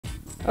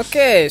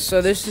Okay,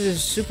 so this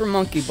is Super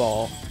Monkey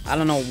Ball. I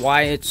don't know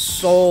why it's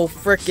so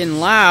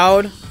freaking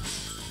loud,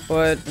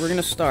 but we're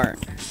gonna start.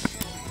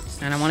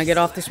 And I want to get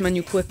off this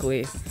menu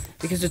quickly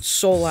because it's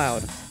so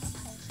loud.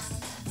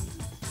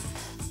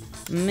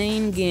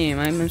 Main game.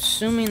 I'm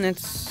assuming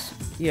that's,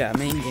 yeah,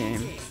 main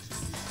game.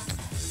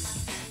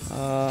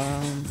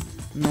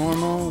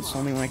 Normal. It's the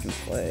only one I can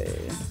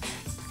play.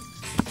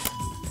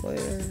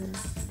 Player.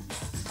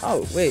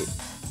 Oh wait.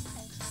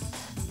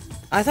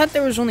 I thought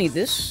there was only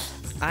this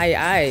II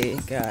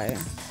guy.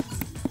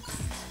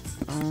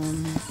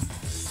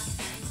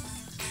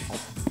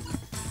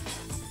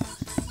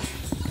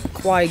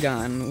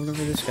 Qui-Gon,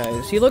 whatever this guy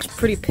is. He looks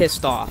pretty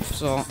pissed off,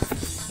 so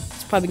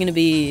it's probably gonna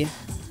be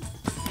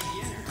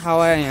how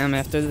I am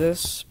after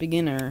this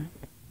beginner.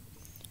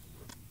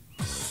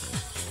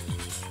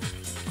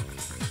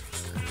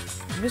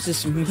 What is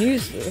this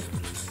music?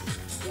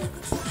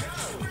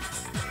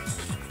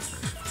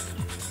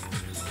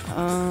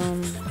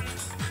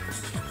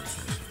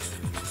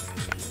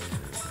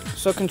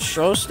 So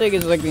control stick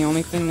is like the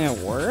only thing that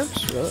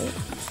works? Really?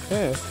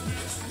 Okay.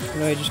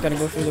 So I just gotta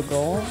go through the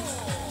goal?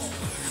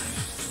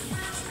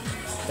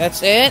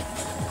 That's it?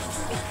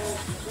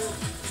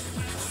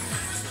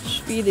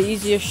 Should be the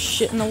easiest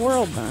shit in the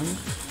world then.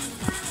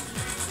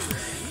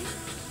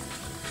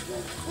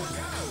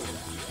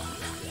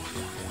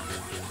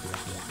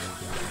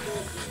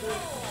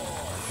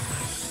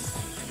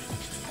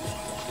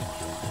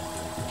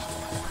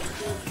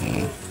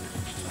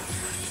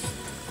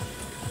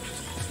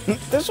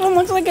 This one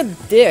looks like a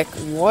dick.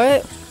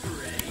 What?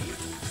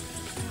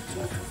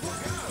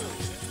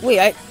 Wait,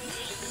 I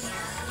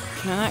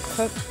cannot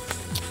cut.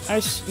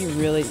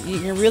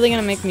 You're really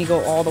gonna make me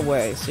go all the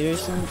way?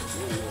 Seriously?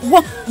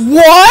 What?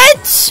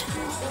 What?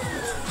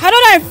 How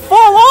did I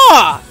fall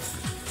off?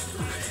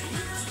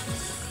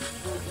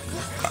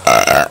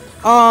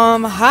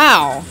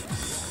 How?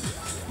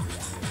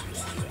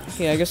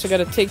 Okay, I guess I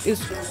gotta take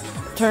this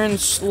turn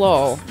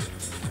slow.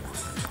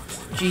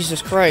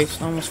 Jesus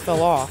Christ, I almost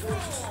fell off.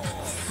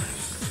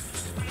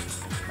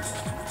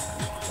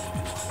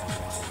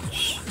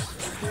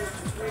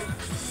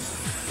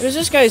 What is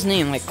this guy's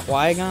name? Like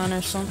Qui-Gon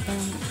or something?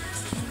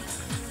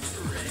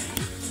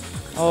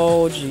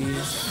 Oh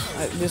jeez.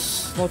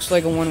 This looks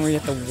like a one where you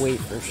have to wait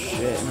for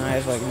shit, and I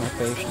have like no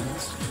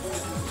patience.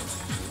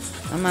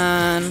 Come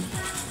on.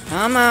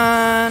 Come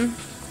on.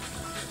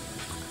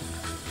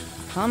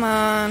 Come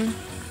on.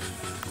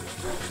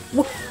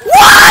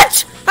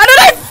 What? How did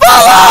I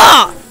fall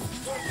off?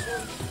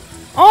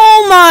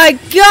 Oh my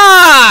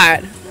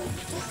god!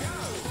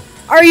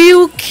 Are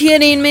you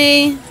kidding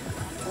me?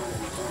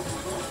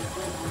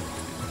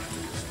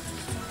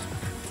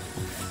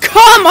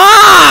 Come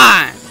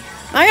on!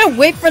 I gotta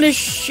wait for this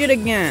shit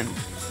again.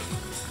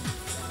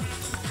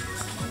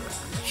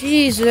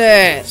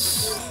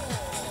 Jesus.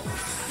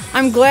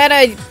 I'm glad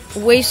I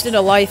wasted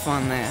a life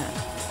on that.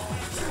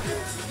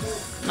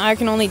 Now I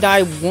can only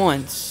die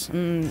once.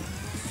 A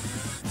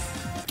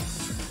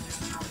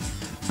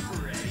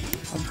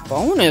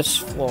bonus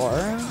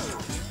floor?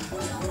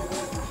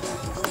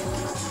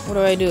 What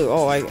do I do?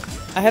 Oh, I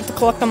have to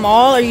collect them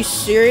all? Are you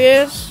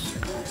serious?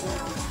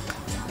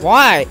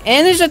 Why?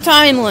 And there's a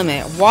time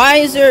limit. Why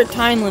is there a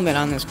time limit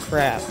on this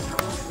crap?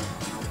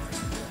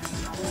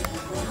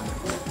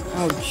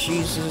 Oh,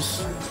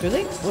 Jesus. Do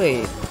they?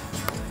 Wait.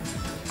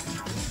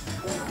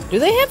 Do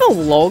they have a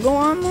logo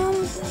on them?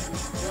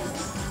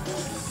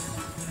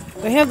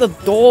 They have the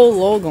Dole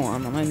logo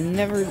on them.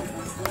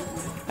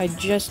 I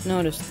just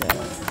noticed that.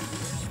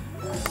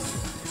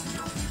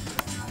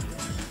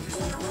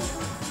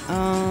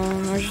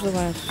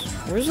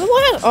 Where's the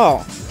last?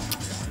 Oh.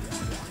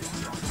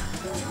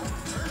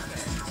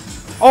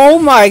 Oh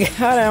my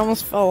god, I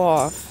almost fell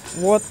off.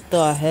 What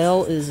the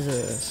hell is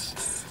this?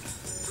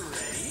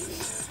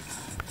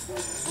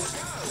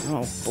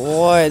 Oh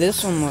boy,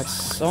 this one looks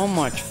so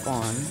much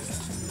fun.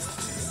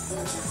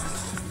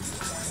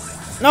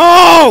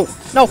 No!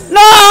 No!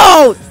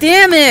 No!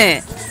 Damn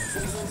it!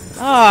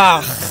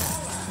 Ugh.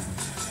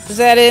 Is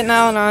that it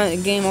now?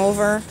 Not game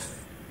over?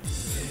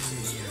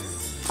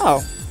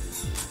 Oh.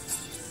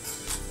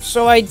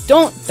 So I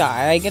don't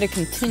die, I get to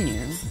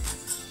continue.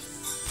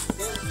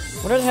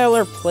 What the hell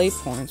are play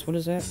points? What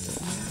does that do?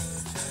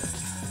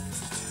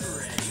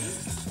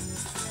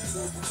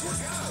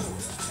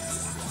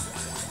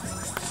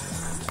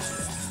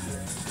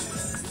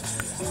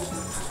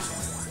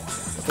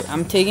 Okay,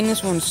 I'm taking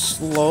this one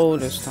slow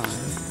this time.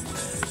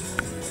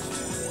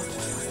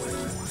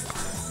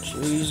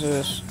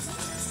 Jesus.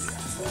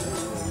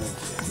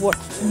 What?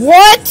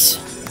 What?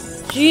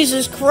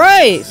 Jesus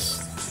Christ!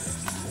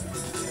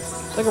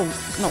 It's like a...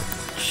 no.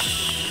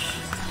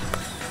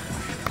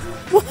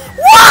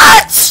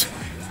 What?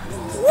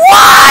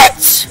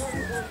 What?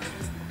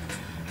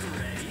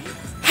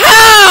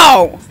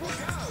 How?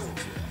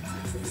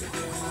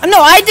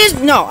 No,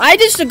 I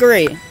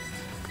disagree.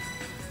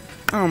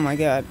 Oh my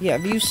god. Yeah,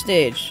 view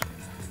stage.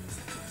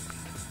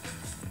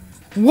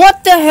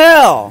 What the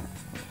hell?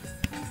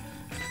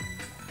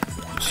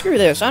 Screw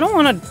this. I don't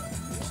want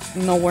to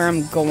know where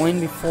I'm going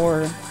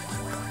before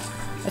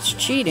That's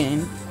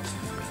cheating.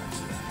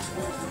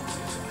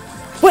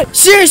 What?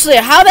 Seriously,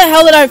 how the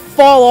hell did I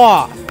fall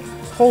off?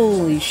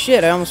 Holy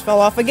shit, I almost fell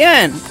off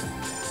again.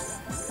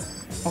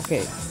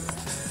 Okay.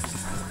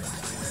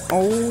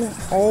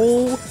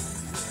 Oh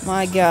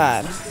my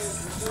god.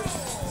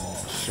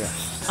 Shit.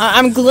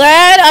 I'm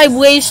glad I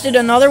wasted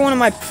another one of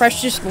my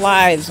precious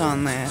lives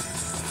on that.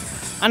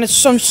 On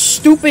some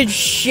stupid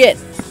shit.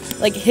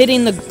 Like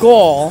hitting the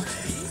goal.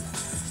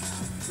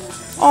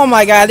 Oh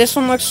my god, this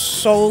one looks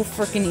so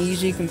freaking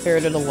easy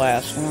compared to the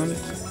last one.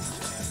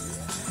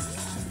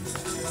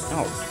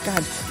 Oh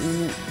god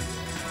damn it.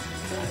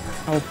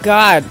 Oh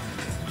god.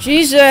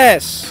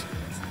 Jesus!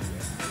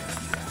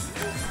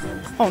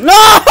 Oh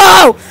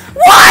no!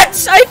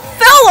 What? I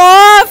fell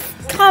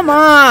off! Come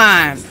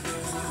on!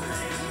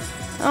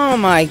 Oh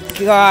my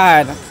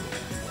god.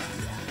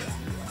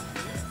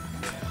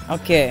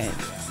 Okay.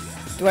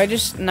 Do I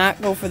just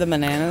not go for the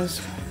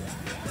bananas?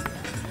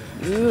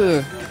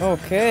 Ugh.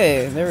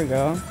 Okay, there we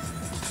go.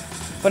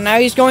 But now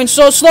he's going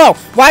so slow!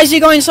 Why is he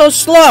going so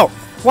slow?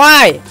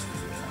 Why?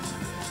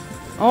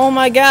 Oh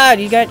my god,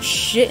 you got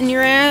shit in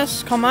your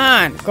ass? Come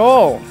on,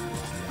 go!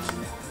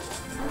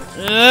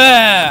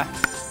 Ugh.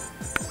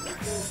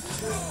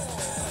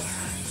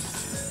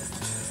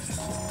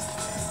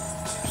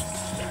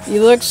 He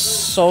looks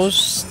so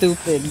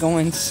stupid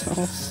going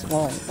so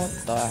slow.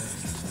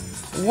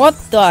 What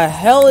the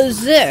hell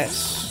is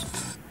this?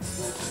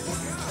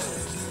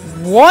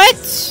 What?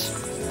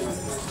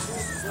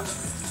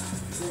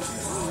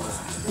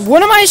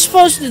 What am I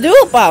supposed to do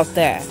about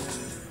that?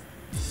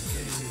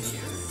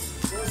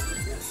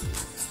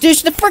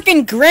 There's the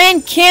freaking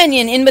Grand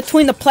Canyon in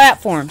between the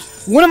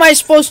platforms. What am I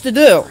supposed to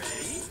do?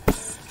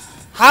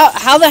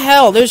 How the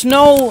hell? There's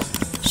no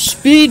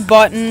speed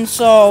button,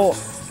 so...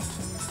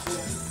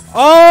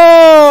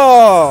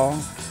 Oh!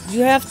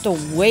 You have to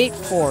wait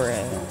for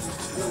it.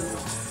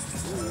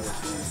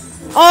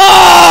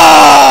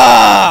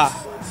 Oh!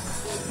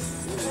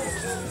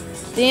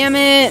 Damn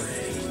it.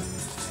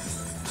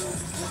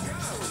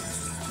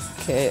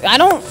 Okay, I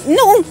don't...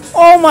 No!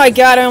 Oh my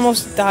god, I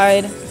almost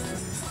died.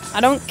 I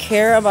don't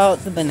care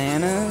about the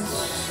bananas.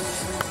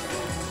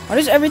 Why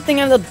does everything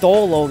have the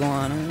Dole logo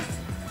on it?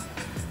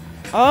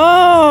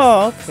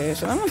 Oh, okay,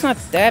 so that one's not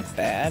that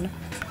bad.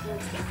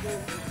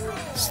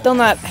 Still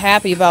not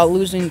happy about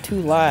losing 2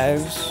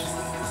 lives.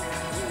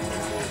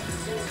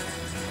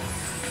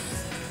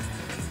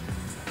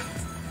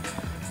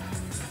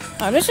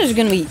 Oh, this is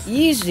gonna be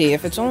easy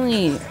if it's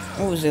only...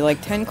 What was it,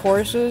 like 10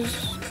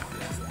 courses?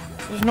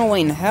 There's no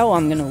way in hell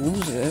I'm gonna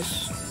lose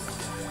this.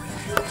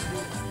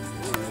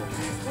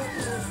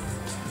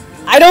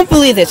 I don't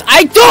believe this!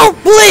 I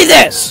don't believe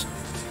this!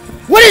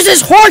 What is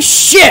this horse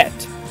shit?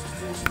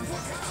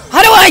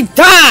 How do I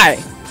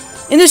die?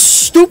 In the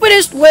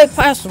stupidest way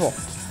possible.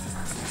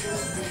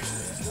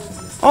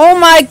 Oh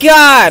my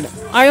god!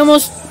 I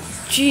almost...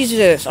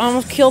 Jesus, I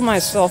almost killed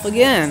myself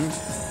again.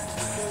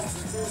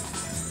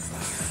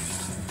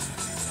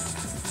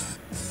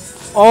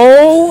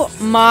 Oh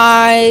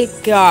my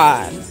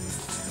god.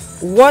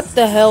 What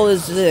the hell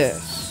is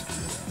this?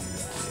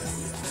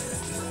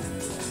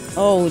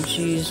 Oh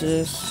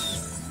Jesus.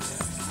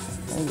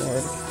 Oh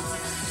lord.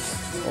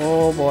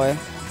 Oh boy.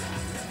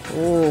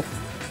 Oh.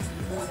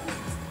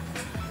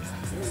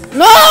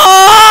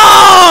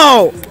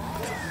 No!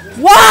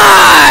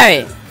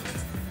 Why?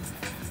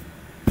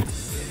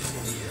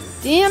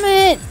 Damn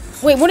it.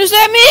 Wait, what does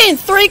that mean?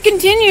 3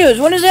 continues.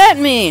 What does that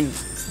mean?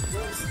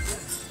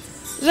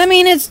 Does that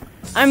mean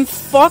I'm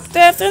fucked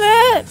after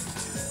that?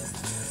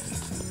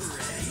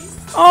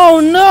 Oh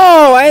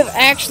no! I have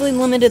actually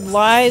limited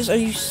lives. Are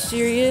you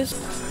serious?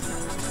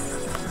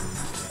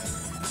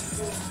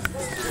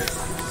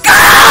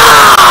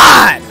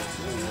 God!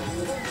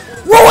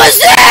 What was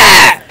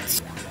that?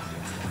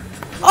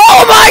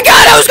 Oh my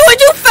god! I was going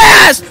too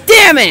fast!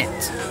 Damn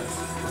it!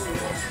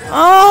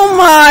 Oh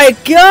my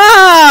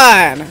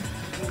god!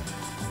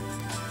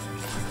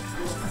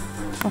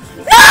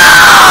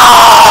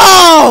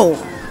 No!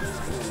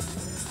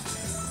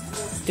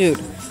 Dude.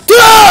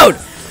 Dude!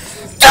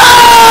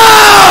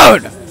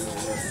 Dude!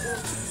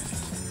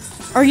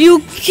 Are you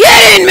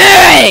kidding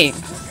me?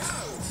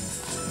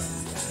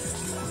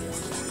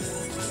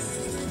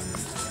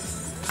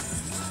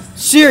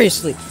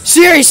 Seriously.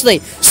 Seriously.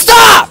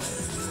 Stop!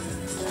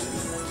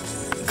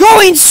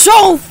 Going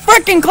so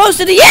freaking close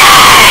to the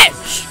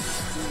edge!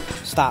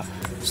 Stop.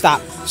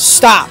 Stop.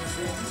 Stop.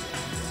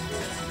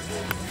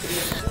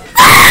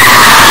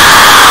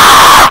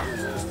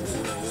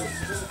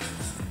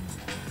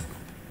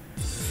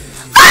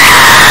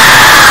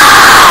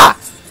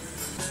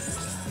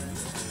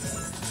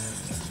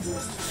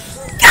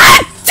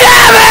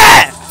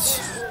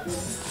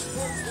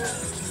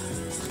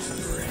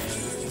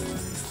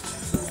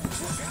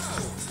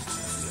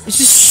 This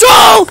is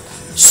so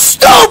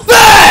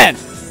stupid!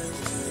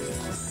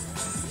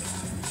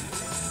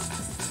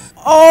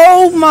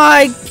 Oh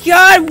my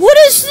god, what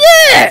is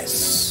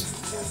this?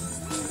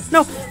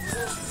 No.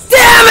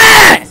 Damn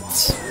it!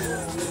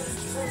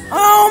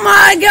 Oh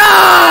my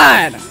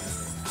god!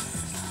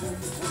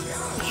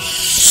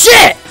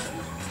 shit!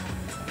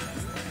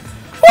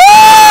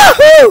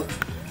 Woohoo!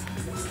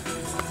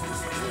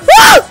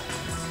 Woo!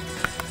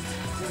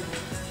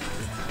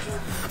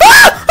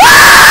 Ah!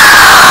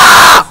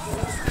 Ah!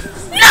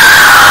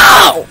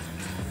 No!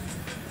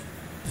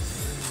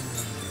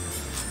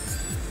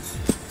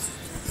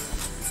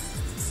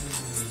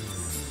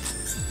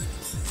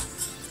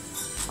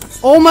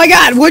 Oh my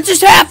god, what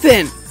just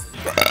happened?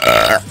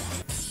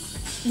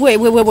 Wait.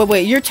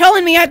 You're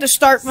telling me I have to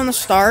start from the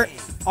start?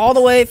 All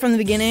the way from the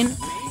beginning?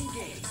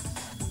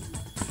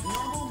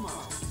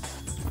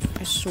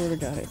 I swear to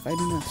god, if I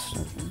do not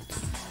start from...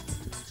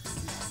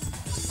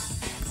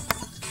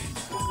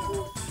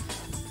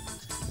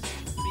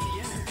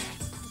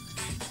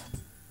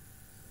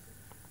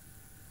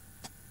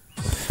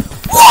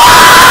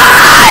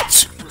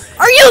 What?!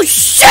 Are you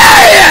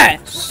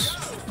serious?!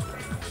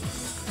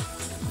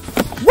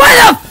 Why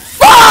the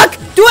fuck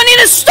do I need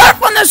to start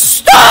from the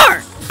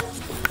start?!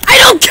 I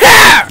don't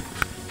care!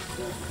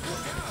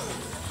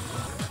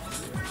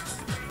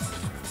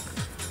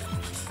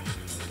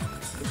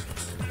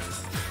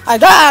 I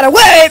gotta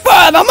wait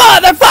for the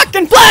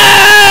motherfucking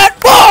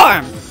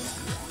platform!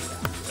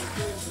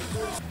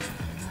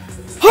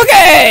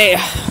 Okay!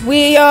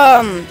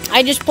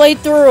 I just played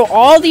through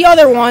all the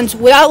other ones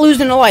without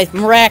losing a life,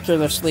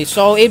 miraculously.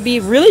 So it'd be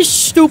really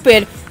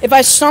stupid if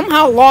I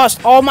somehow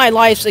lost all my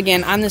lives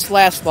again on this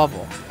last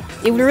level.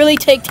 It would really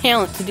take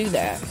talent to do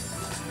that.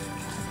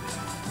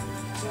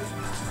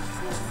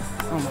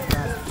 Oh my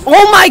god.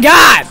 Oh my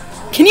god!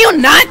 Can you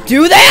not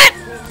do that?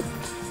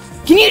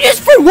 Can you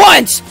just for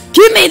once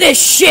give me this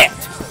shit?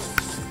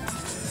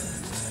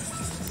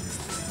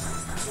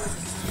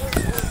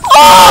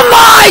 Oh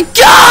my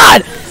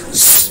god!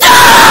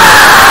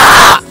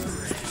 Stop!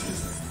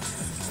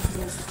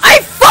 I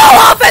fall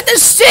off at the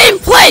same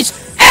place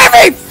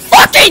every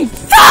fucking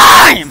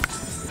time!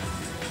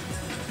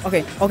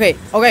 Okay.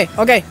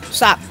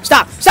 Stop.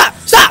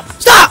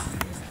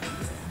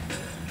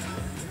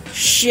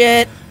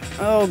 Shit.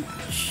 Oh,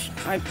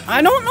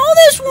 I don't know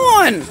this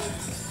one!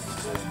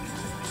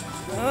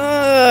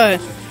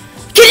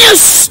 Can you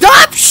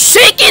stop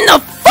shaking the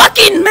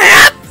fucking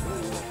map?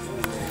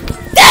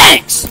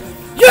 Thanks!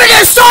 Your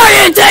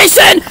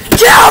disorientation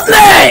killed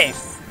me!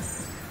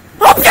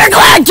 Hope you're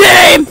glad,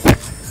 game!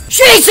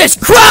 Jesus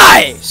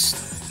Christ!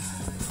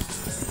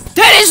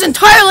 That is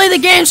entirely the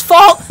game's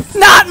fault,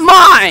 not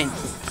mine!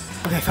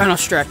 Okay, final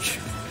stretch.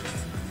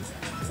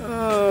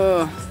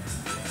 Ow!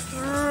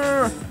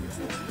 No!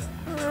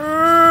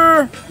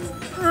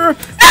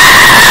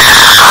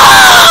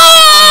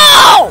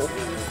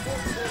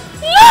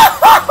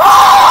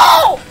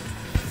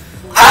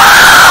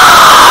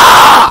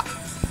 Ah!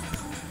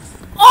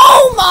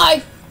 Oh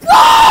my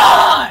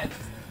god!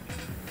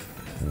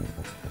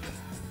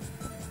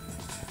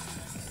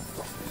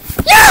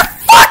 You're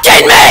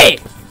fucking me!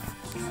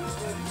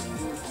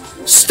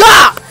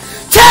 Stop!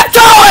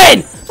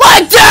 Tiptoeing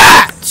like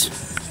that!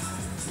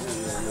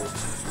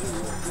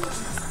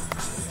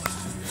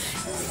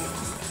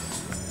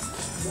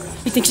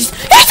 He thinks he's a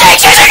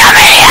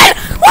comedian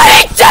when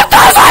he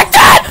tiptoes like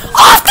that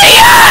off the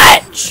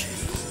edge!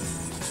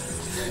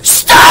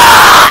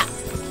 Stop!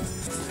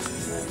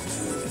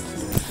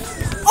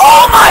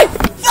 Oh my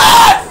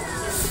god!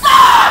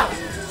 Stop!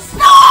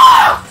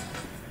 Stop!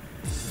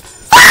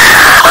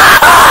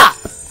 Ah!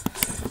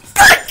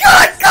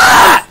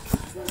 God!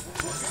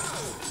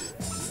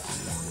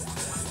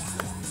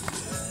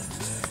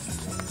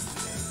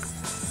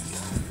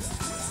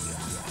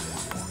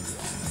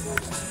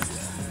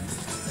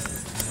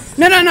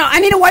 No, I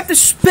need to wipe the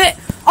spit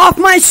off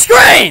my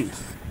screen!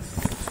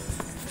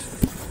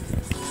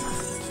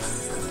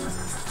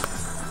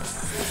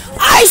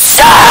 I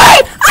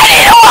said I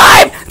need to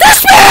wipe the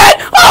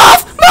spit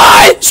off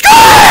my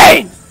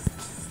screen!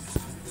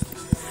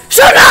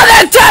 So now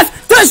that death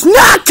does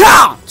not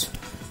count!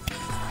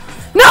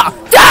 No,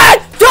 that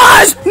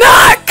does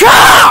not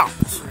count!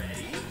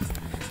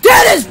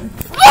 That is...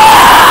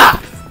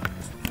 Ah!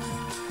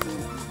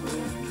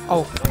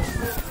 Oh.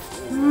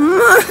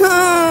 No!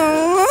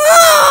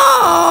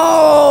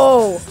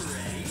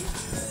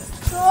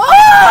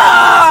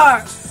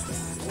 Ah!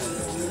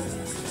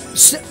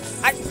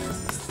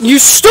 You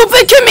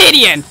stupid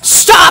comedian!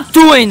 Stop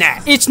doing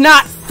that! It's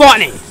not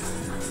funny!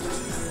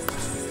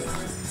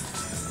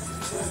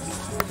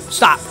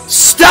 Stop!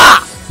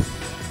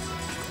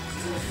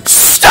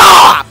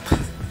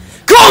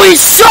 Going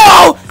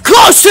so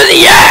close to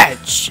the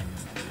edge!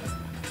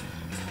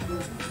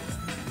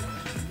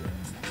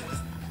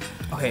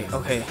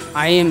 Okay.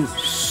 I am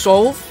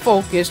so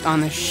focused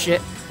on this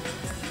shit.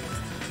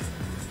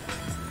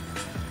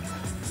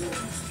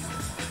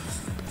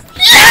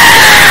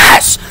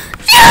 Yes!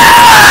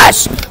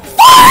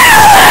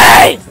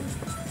 Finally!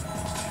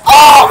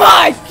 Oh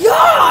my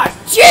god!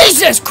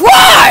 Jesus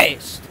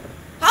Christ!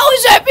 How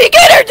is that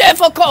beginner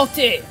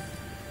difficulty?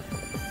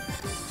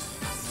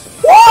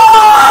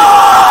 Whoa!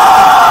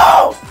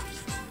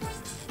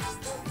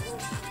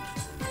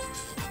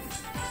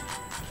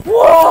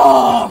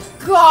 Whoa!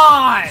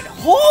 God!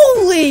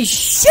 Holy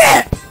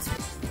shit!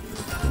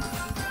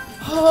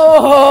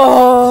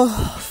 Oh,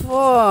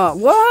 fuck.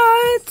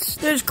 What?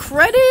 There's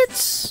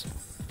credits?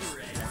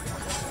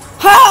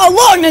 How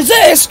long does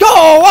this go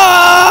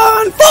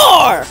on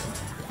for?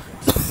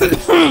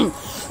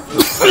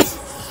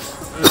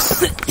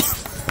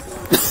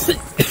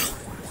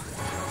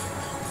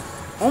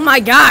 Oh my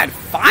god,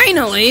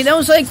 finally! That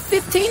was like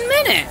 15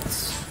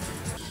 minutes!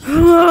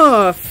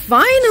 Oh,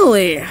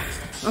 finally!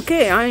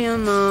 Okay, I'm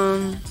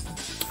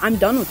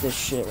done with this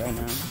shit right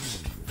now.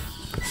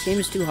 This game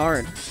is too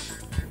hard.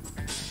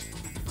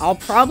 I'll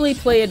probably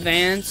play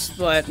Advanced,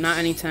 but not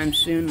anytime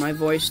soon. My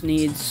voice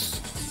needs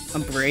a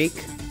break.